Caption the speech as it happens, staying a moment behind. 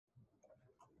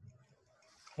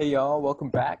Hey y'all,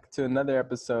 welcome back to another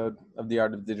episode of The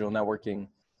Art of Digital Networking.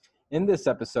 In this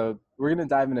episode, we're going to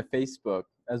dive into Facebook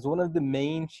as one of the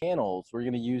main channels we're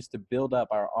going to use to build up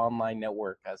our online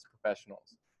network as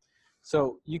professionals.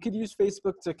 So you could use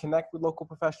Facebook to connect with local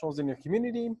professionals in your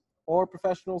community or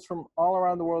professionals from all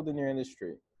around the world in your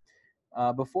industry.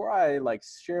 Before I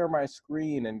share my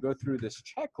screen and go through this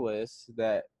checklist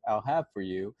that I'll have for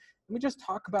you, let me just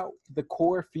talk about the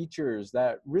core features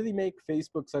that really make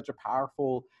Facebook such a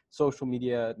powerful social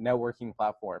media networking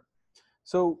platform.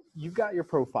 So you've got your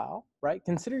profile, right?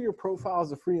 Consider your profile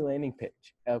as a free landing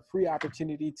page, a free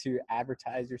opportunity to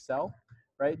advertise yourself,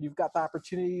 right? You've got the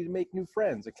opportunity to make new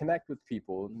friends and connect with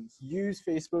people and use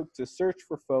Facebook to search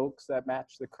for folks that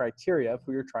match the criteria of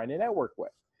who you're trying to network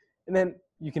with. And then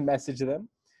you can message them.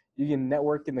 You can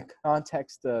network in the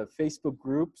context of Facebook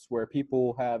groups where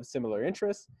people have similar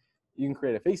interests. You can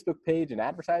create a Facebook page and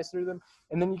advertise through them.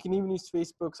 And then you can even use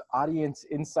Facebook's audience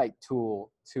insight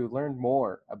tool to learn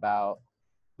more about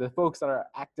the folks that are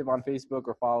active on Facebook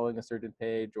or following a certain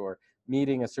page or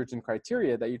meeting a certain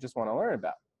criteria that you just want to learn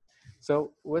about.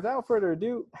 So without further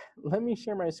ado, let me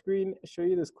share my screen, show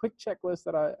you this quick checklist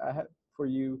that I had for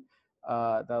you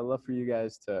that I'd love for you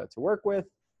guys to work with.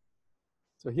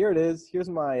 So here it is. Here's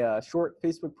my short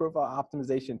Facebook profile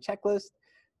optimization checklist.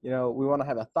 You know, we want to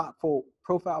have a thoughtful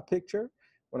profile picture.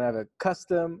 We want to have a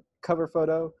custom cover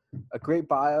photo, a great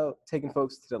bio, taking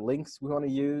folks to the links we want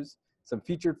to use, some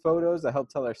featured photos that help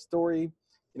tell our story.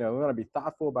 You know, we want to be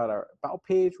thoughtful about our about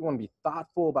page. We want to be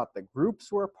thoughtful about the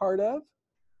groups we're a part of.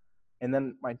 And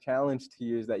then my challenge to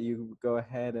you is that you go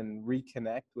ahead and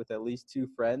reconnect with at least 2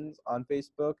 friends on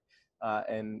Facebook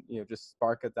and, you know, just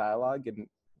spark a dialogue and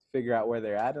figure out where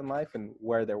they're at in life and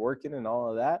where they're working and all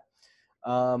of that.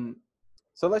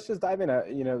 So let's just dive in.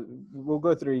 You know, we'll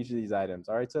go through each of these items.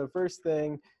 All right. So first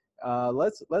thing,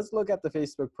 let's look at the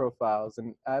Facebook profiles,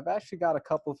 and I've actually got a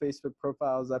couple Facebook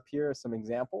profiles up here, some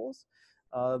examples.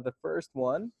 The first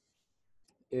one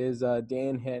is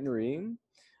Dan Henry.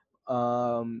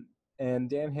 And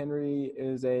Dan Henry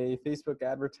is a Facebook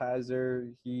advertiser.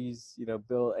 He's, you know,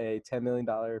 built a $10 million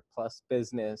plus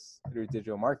business through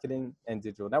digital marketing and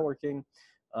digital networking.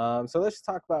 So let's just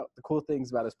talk about the cool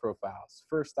things about his profiles.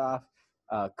 First off,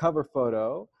 cover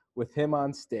photo with him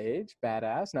on stage,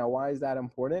 badass. Now, why is that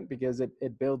important? Because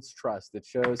it builds trust. It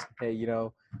shows, hey, you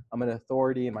know, I'm an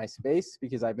authority in my space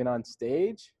because I've been on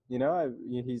stage. You know,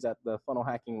 he's at the Funnel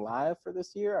Hacking Live for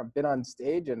this year. I've been on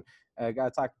stage and I got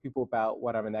to talk to people about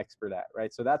what I'm an expert at,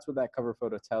 right? So that's what that cover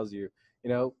photo tells you.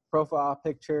 You know, profile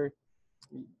picture,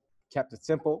 kept it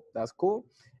simple. That's cool.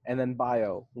 And then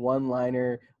bio, one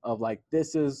liner of like,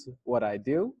 this is what I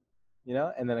do, you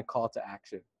know, and then a call to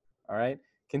action. All right.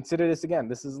 Consider this again.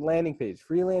 This is a landing page,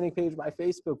 free landing page by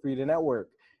Facebook for you to network.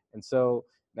 And so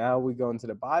now we go into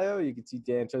the bio. You can see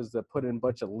Dan chose to put in a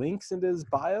bunch of links into his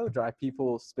bio, drive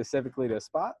people specifically to a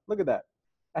spot. Look at that.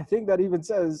 I think that even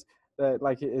says that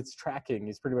like it's tracking.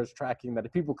 He's pretty much tracking that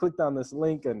if people clicked on this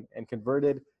link and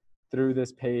converted through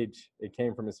this page, it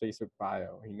came from his Facebook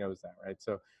bio. He knows that, right?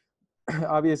 So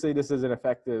obviously this is an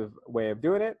effective way of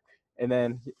doing it. And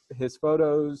then his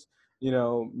photos, you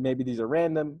know, maybe these are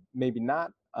random, maybe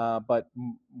not. But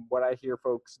what I hear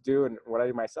folks do and what I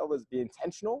do myself is be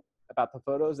intentional about the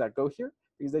photos that go here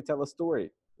because they tell a story.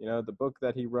 You know, the book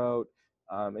that he wrote,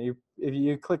 if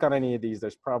you click on any of these,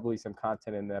 there's probably some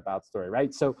content in the about story,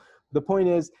 right? So the point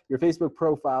is your Facebook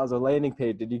profile is a landing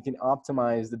page that you can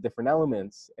optimize the different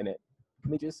elements in it.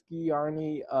 Majewski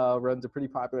Arnie runs a pretty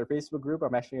popular Facebook group.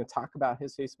 I'm actually going to talk about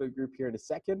his Facebook group here in a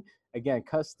second. Again,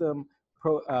 custom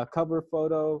cover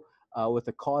photo with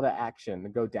a call to action to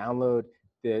go download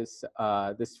this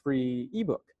free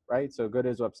ebook, right? So go to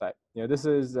his website. You know, this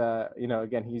is, you know,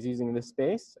 again, he's using this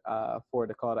space for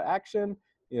the call to action.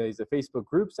 You know, he's a Facebook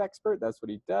groups expert. That's what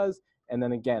he does. And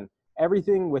then again,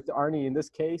 everything with Arnie in this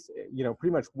case, you know,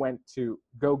 pretty much went to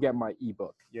go get my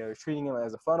ebook. You know, treating it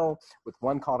as a funnel with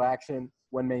one call to action,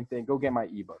 one main thing, go get my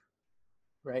ebook,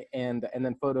 right? And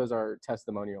then photos are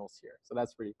testimonials here. So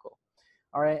that's pretty cool.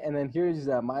 All right, and then here's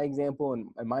my example, and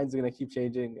mine's gonna keep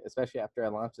changing, especially after I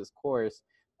launch this course.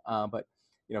 But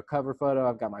you know, cover photo,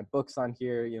 I've got my books on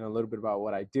here, you know, a little bit about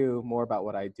what I do, more about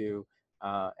what I do,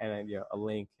 and then, you know, a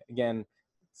link. Again,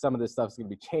 some of this stuff is gonna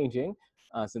be changing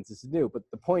since this is new, but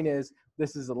the point is,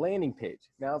 this is a landing page.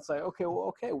 Now it's like, okay,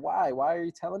 well, okay, why? Why are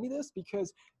you telling me this?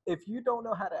 Because if you don't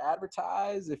know how to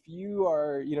advertise, if you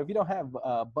are, you know, if you don't have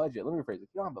a budget, let me rephrase it, if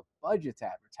you don't have a budget to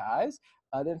advertise,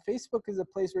 then Facebook is a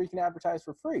place where you can advertise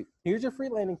for free. Here's your free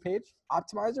landing page,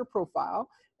 optimize your profile,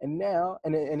 and now,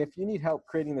 and if you need help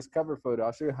creating this cover photo,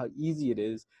 I'll show you how easy it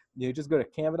is. You just go to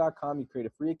canva.com, you create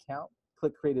a free account,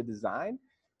 click create a design,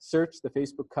 search the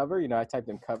Facebook cover. You know, I typed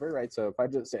in cover, right? So if I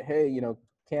just say, hey, you know,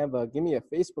 Canva, give me a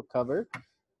Facebook cover.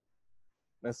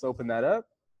 Let's open that up.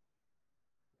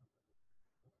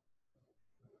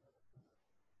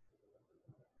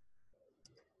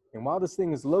 And while this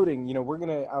thing is loading, you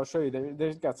know, I'll show you,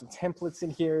 there's got some templates in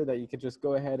here that you could just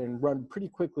go ahead and run pretty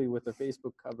quickly with a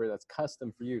Facebook cover that's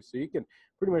custom for you. So you can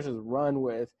pretty much just run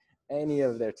with any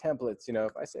of their templates. You know,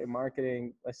 if I say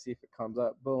marketing, let's see if it comes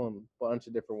up, boom, bunch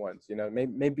of different ones. You know,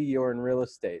 maybe you're in real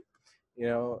estate, you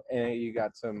know, and you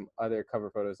got some other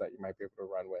cover photos that you might be able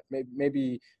to run with.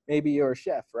 Maybe you're a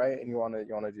chef, right? And you want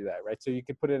to do that, right? So you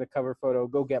could put in a cover photo,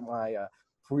 go get my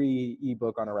free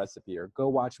ebook on a recipe, or go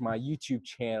watch my YouTube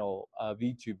channel of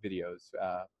YouTube videos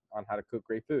on how to cook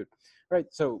great food, right?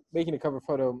 So making a cover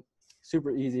photo,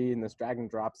 super easy in this drag and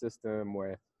drop system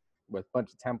with a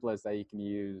bunch of templates that you can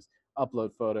use,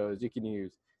 upload photos, you can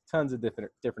use tons of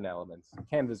different elements.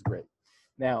 Canva is great.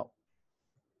 Now,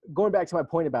 going back to my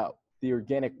point about the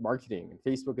organic marketing,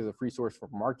 Facebook is a free source for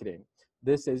marketing.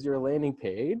 This is your landing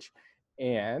page,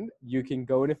 and you can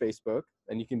go into Facebook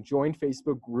and you can join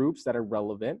Facebook groups that are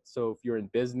relevant. So if you're in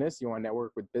business, you want to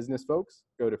network with business folks,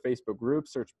 go to Facebook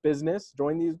groups, search business,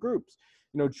 join these groups.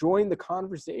 You know, join the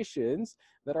conversations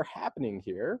that are happening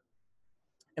here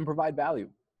and provide value.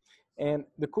 And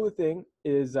the cool thing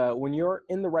is when you're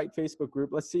in the right Facebook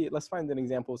group, let's find an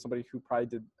example of somebody who probably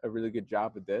did a really good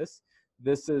job with this.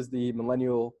 This is the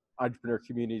millennial entrepreneur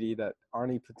community that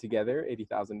Arnie put together,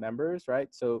 80,000 members, right?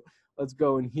 So let's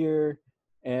go in here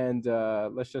and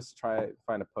let's just try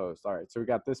find a post. All right, so we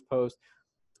got this post.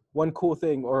 One cool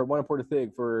thing, or one important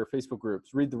thing for Facebook groups,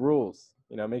 read the rules.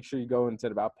 You know, make sure you go into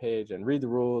the about page and read the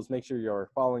rules. Make sure you're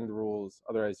following the rules,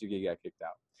 otherwise you get kicked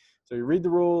out. So you read the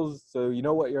rules, so you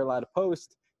know what you're allowed to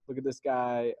post. Look at this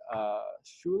guy,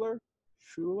 Schuler,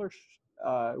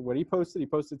 what he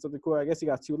posted something cool. I guess he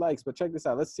got 2 likes, but check this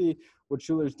out. Let's see what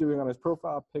Schuler's doing on his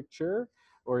profile picture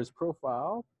or his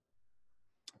profile.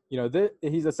 You know,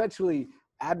 he's essentially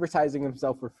advertising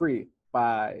himself for free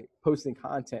by posting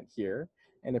content here.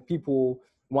 And if people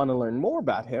want to learn more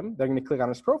about him, they're going to click on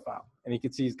his profile. And you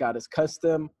can see he's got his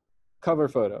custom cover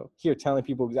photo here telling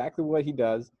people exactly what he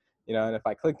does. You know, and if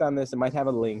I clicked on this, it might have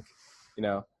a link. You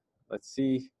know, let's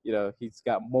see, you know, he's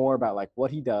got more about like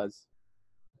what he does,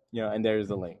 you know, and there's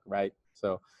the link, right?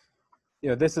 So, you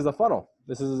know, this is a funnel.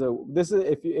 This is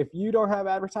if you don't have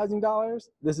advertising dollars,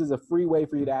 this is a free way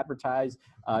for you to advertise.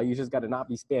 You just got to not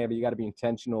be spam, but you got to be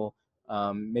intentional.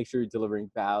 Make sure you're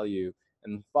delivering value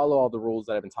and follow all the rules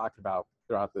that I've been talking about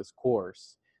throughout this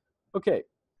course. Okay,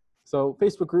 so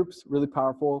Facebook groups, really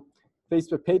powerful.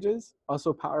 Facebook pages,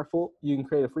 also powerful. You can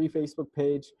create a free Facebook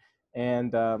page,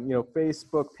 and you know,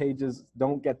 Facebook pages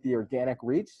don't get the organic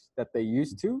reach that they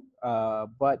used to,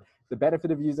 but the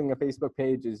benefit of using a Facebook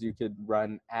page is you could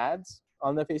run ads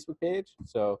on the Facebook page.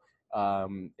 So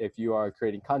if you are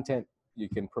creating content, you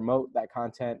can promote that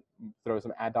content, throw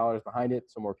some ad dollars behind it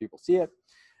so more people see it,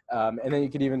 and then you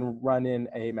could even run in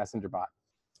a messenger bot.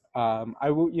 I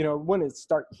will, you know, when it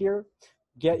start here,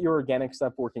 get your organic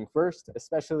stuff working first,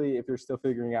 especially if you're still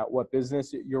figuring out what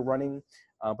business you're running.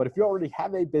 But if you already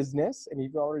have a business and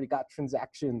you've already got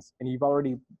transactions and you've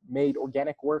already made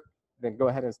organic work, then go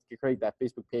ahead and create that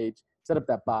Facebook page, set up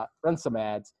that bot, run some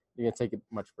ads. You're going to take it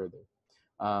much further.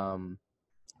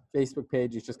 Facebook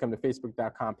page, you just come to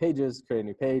facebook.com pages, create a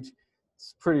new page.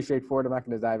 It's pretty straightforward. I'm not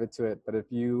going to dive into it, but if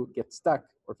you get stuck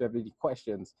or if you have any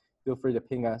questions, feel free to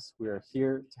ping us. We are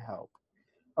here to help.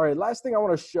 All right, last thing I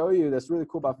want to show you that's really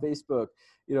cool about Facebook,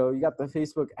 you know, you got the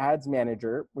Facebook Ads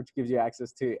Manager, which gives you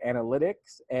access to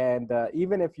analytics. And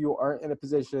even if you aren't in a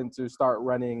position to start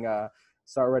running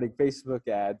Facebook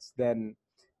ads, then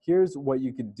here's what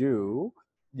you can do.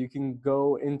 You can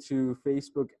go into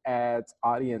Facebook Ads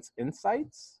Audience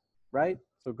Insights, right?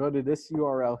 So go to this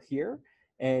URL here,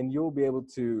 and you'll be able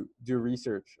to do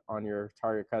research on your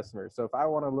target customers. So if I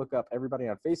want to look up everybody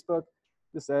on Facebook,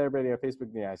 this is everybody on Facebook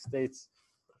in the United States.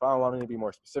 If I wanted to be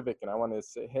more specific and I wanted to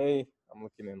say, hey, I'm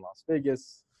looking in Las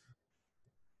Vegas,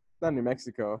 not New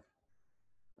Mexico,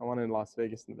 I wanted Las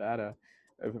Vegas, Nevada.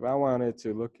 If I wanted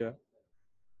to look at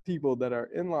people that are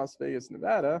in Las Vegas,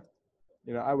 Nevada,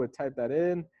 you know, I would type that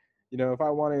in. You know, if I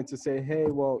wanted to say, hey,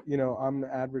 well, you know, I'm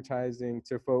advertising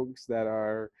to folks that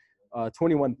are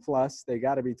 21 plus, they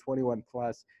got to be 21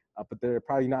 plus, but they're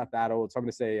probably not that old. So I'm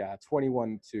going to say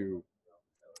 21 to,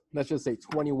 let's just say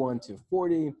 21 to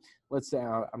 40. Let's say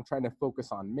I'm trying to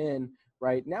focus on men.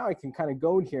 Right now I can kind of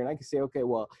go in here and I can say, okay,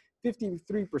 well,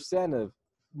 53% of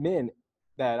men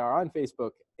that are on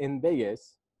Facebook in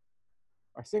Vegas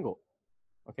are single.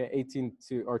 Okay, 18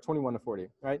 to or 21 to 40,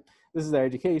 right? This is their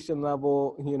education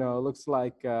level. You know, it looks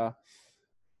like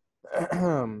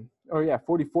or yeah,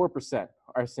 44%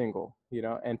 are single, you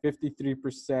know, and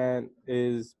 53%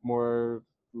 is more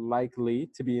likely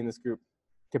to be in this group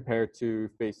compared to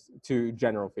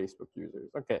general Facebook users.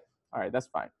 Okay, all right, that's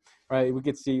fine. All right, we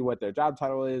could see what their job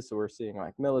title is. So we're seeing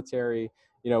like military.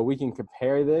 You know, we can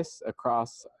compare this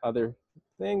across other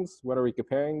things. What are we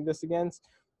comparing this against?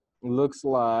 Looks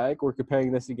like we're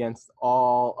comparing this against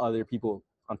all other people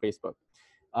on Facebook.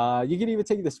 You can even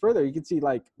take this further. You can see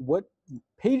like what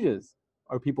pages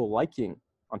are people liking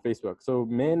on Facebook. So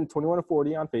men 21 to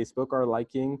 40 on Facebook are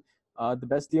liking the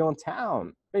best deal in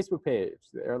town Facebook page.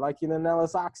 They're liking the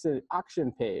Nellis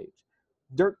auction page.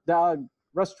 Dirt Dog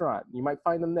Restaurant, you might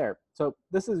find them there. So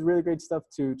this is really great stuff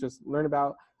to just learn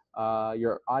about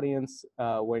your audience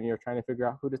when you're trying to figure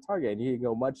out who to target. And you can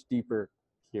go much deeper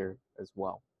here as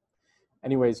well.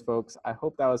 Anyways, folks, I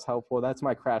hope that was helpful. That's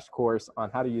my crash course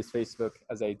on how to use Facebook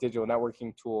as a digital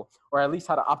networking tool, or at least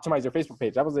how to optimize your Facebook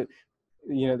page. That was it.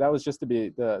 You know, that was just to be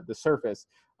the surface.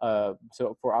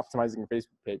 So for optimizing your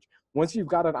Facebook page. Once you've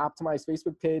got an optimized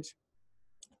Facebook page,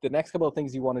 the next couple of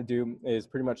things you want to do is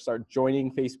pretty much start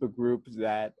joining Facebook groups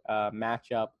that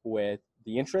match up with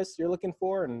the interests you're looking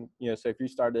for. And, you know, so if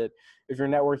you're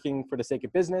networking for the sake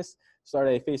of business, start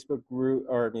a Facebook group,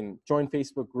 or join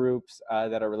Facebook groups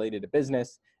that are related to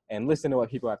business and listen to what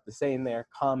people have to say in there,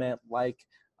 comment,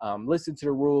 listen to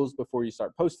the rules before you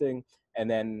start posting. And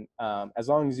then as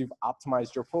long as you've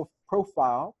optimized your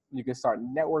profile, you can start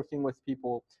networking with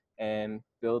people and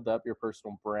build up your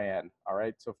personal brand. All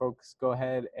right, so folks, go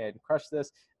ahead and crush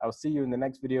this. I will see you in the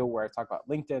next video where I talk about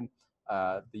LinkedIn,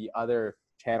 the other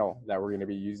channel that we're going to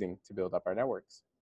be using to build up our networks.